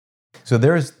So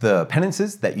there's the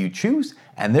penances that you choose,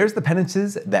 and there's the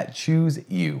penances that choose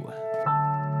you.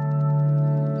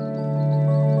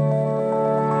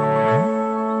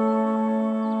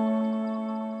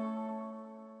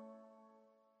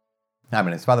 Hi, my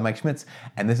name is Father Mike Schmitz,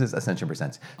 and this is Ascension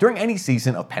Presents. During any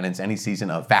season of penance, any season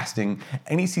of fasting,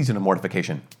 any season of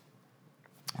mortification,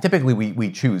 typically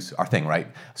we choose our thing, right?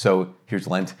 So here's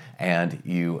Lent, and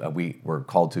we were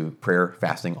called to prayer,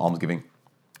 fasting, almsgiving.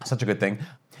 Such a good thing.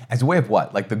 As a way of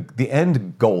what? Like the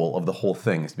end goal of the whole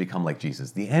thing is to become like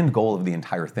Jesus. The end goal of the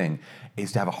entire thing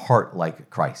is to have a heart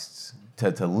like Christ's,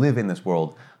 to live in this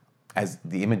world as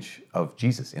the image of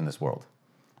Jesus in this world.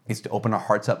 Is to open our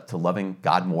hearts up to loving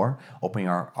God more, opening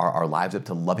our lives up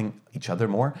to loving each other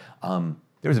more. There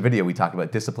was a video we talked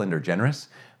about disciplined or generous,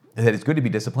 that it's good to be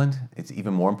disciplined. It's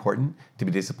even more important to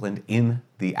be disciplined in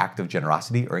the act of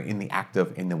generosity or in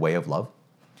the way of love.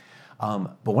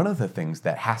 But one of the things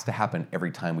that has to happen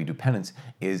every time we do penance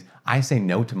is I say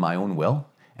no to my own will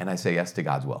and I say yes to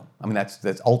God's will. I mean,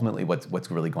 that's ultimately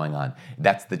what's really going on.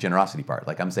 That's the generosity part.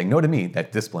 Like I'm saying no to me,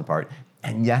 that discipline part,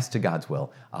 and yes to God's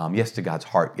will, yes to God's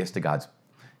heart, yes to God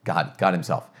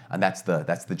Himself, and that's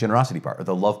the generosity part or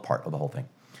the love part of the whole thing.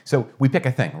 So we pick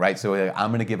a thing, right? So I'm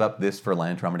going to give up this for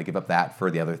Lent, or I'm going to give up that for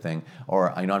the other thing,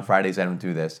 or I know on Fridays I don't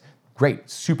do this. Great,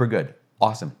 super good,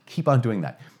 awesome. Keep on doing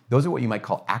that. Those are what you might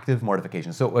call active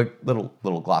mortification. So a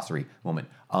little glossary moment,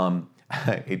 a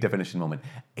definition moment.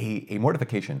 A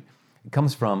mortification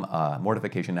comes from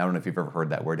mortification. I don't know if you've ever heard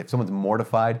that word. If someone's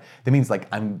mortified, that means like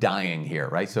I'm dying here,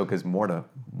 right? So because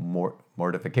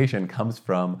mortification comes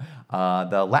from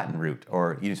the Latin root,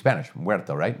 or even Spanish,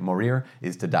 muerto, right? Morir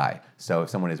is to die. So if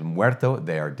someone is muerto,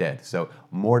 they are dead. So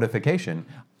mortification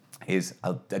is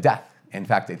a death. In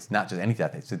fact, it's not just any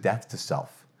death, it's a death to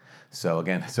self. So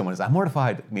again, someone is, I'm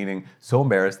mortified, meaning so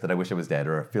embarrassed that I wish I was dead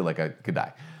or I feel like I could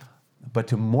die. But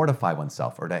to mortify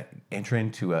oneself or to enter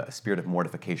into a spirit of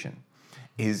mortification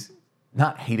is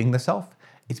not hating the self,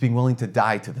 it's being willing to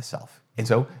die to the self. And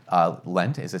so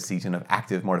Lent is a season of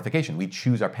active mortification. We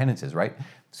choose our penances, right?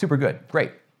 Super good,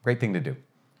 great thing to do.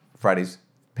 Friday's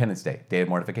penance day, day of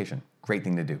mortification, great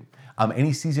thing to do.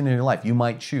 Any season in your life, you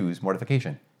might choose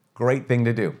mortification, great thing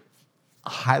to do.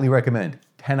 Highly recommend,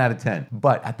 10 out of 10.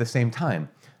 But at the same time,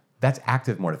 that's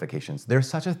active mortifications. There's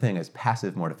such a thing as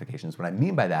passive mortifications. What I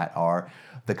mean by that are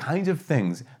the kinds of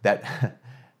things that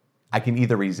I can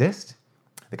either resist,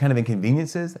 the kind of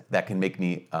inconveniences that can make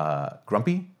me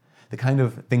grumpy, the kind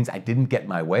of things I didn't get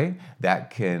my way that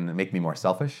can make me more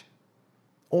selfish,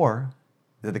 or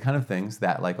they're the kind of things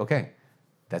that like, okay,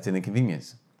 that's an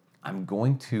inconvenience. I'm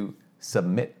going to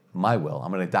submit my will.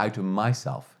 I'm going to die to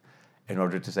myself in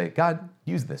order to say, God,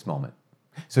 use this moment.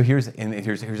 So here's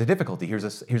a difficulty. Here's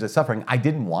a suffering I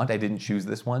didn't choose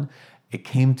this one. It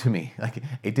came to me. Like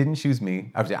it didn't choose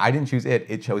me. I didn't choose it.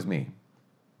 It chose me.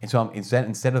 And so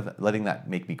instead of letting that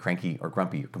make me cranky or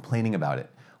grumpy or complaining about it,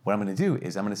 what I'm going to do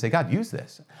is I'm going to say, God, use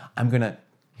this.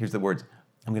 Here's the words.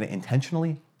 I'm going to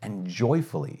intentionally and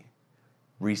joyfully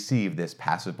receive this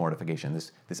passive mortification,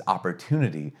 this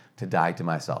opportunity to die to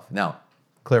myself. Now,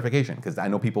 clarification, because I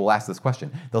know people will ask this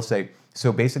question. They'll say,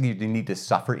 so basically you need to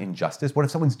suffer injustice? What if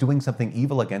someone's doing something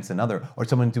evil against another, or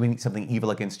someone doing something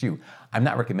evil against you? I'm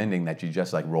not recommending that you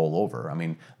just like roll over. I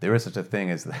mean, there is such a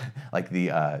thing as like the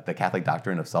Catholic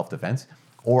doctrine of self-defense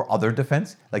or other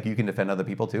defense, like you can defend other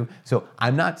people too. So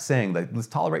I'm not saying that let's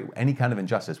tolerate any kind of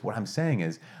injustice. What I'm saying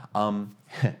is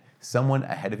someone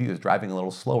ahead of you is driving a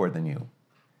little slower than you.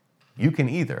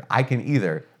 I can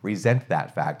either resent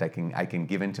that fact, I can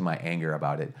give in to my anger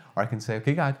about it, or I can say,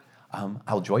 okay, God,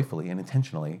 I'll joyfully and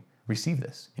intentionally receive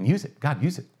this and use it. God,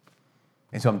 use it.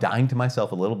 And so I'm dying to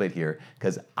myself a little bit here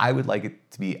because I would like it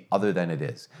to be other than it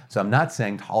is. So I'm not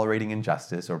saying tolerating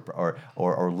injustice or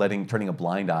turning a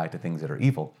blind eye to things that are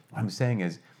evil. What I'm saying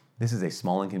is this is a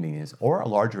small inconvenience or a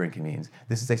larger inconvenience.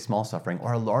 This is a small suffering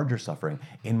or a larger suffering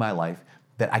in my life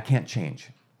that I can't change.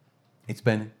 It's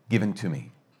been given to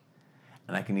me.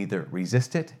 And I can either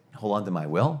resist it, hold on to my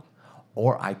will,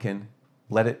 or I can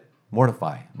let it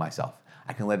mortify myself.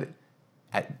 I can let it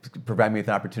provide me with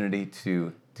an opportunity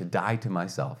to die to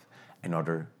myself in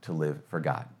order to live for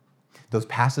God. Those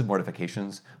passive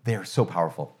mortifications, they are so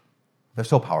powerful. They're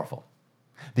so powerful.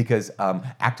 Because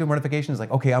active mortification is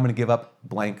like, okay, I'm going to give up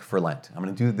blank for Lent. I'm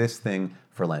going to do this thing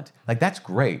for Lent. Like, that's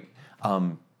great,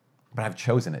 but I've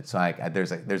chosen it. So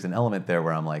there's an element there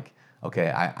where I'm like,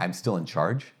 okay, I'm still in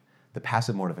charge. The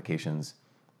passive mortifications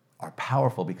are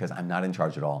powerful because I'm not in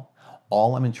charge at all.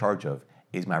 All I'm in charge of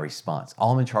is my response.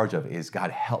 All I'm in charge of is, God,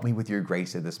 help me with your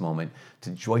grace at this moment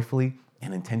to joyfully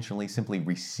and intentionally simply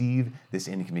receive this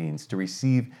inconvenience, to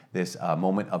receive this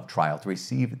moment of trial, to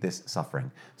receive this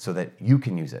suffering so that you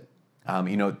can use it.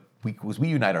 We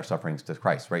unite our sufferings to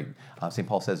Christ, right? St.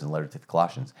 Paul says in the letter to the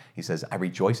Colossians, he says, I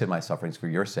rejoice in my sufferings for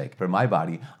your sake. For my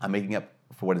body, I'm making up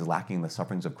for what is lacking in the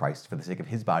sufferings of Christ for the sake of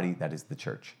his body, that is the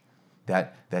church.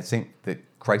 That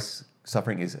Christ's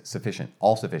suffering is sufficient,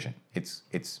 all sufficient.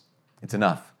 It's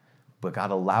enough. But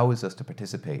God allows us to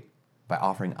participate by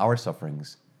offering our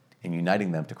sufferings and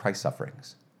uniting them to Christ's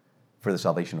sufferings for the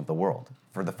salvation of the world,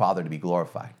 for the Father to be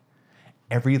glorified.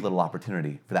 Every little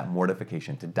opportunity for that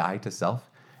mortification, to die to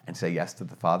self and say yes to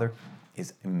the Father,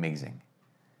 is amazing.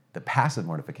 The passive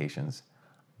mortifications,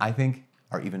 I think,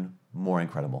 are even more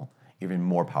incredible, even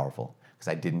more powerful, because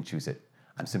I didn't choose it.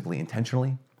 I'm simply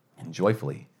intentionally and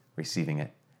joyfully receiving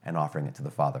it and offering it to the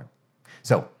Father.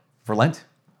 So, for Lent,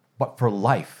 but for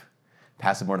life,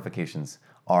 passive mortifications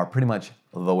are pretty much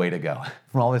the way to go.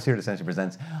 From all of us here at Ascension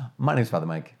Presents, my name is Father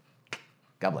Mike.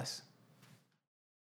 God bless.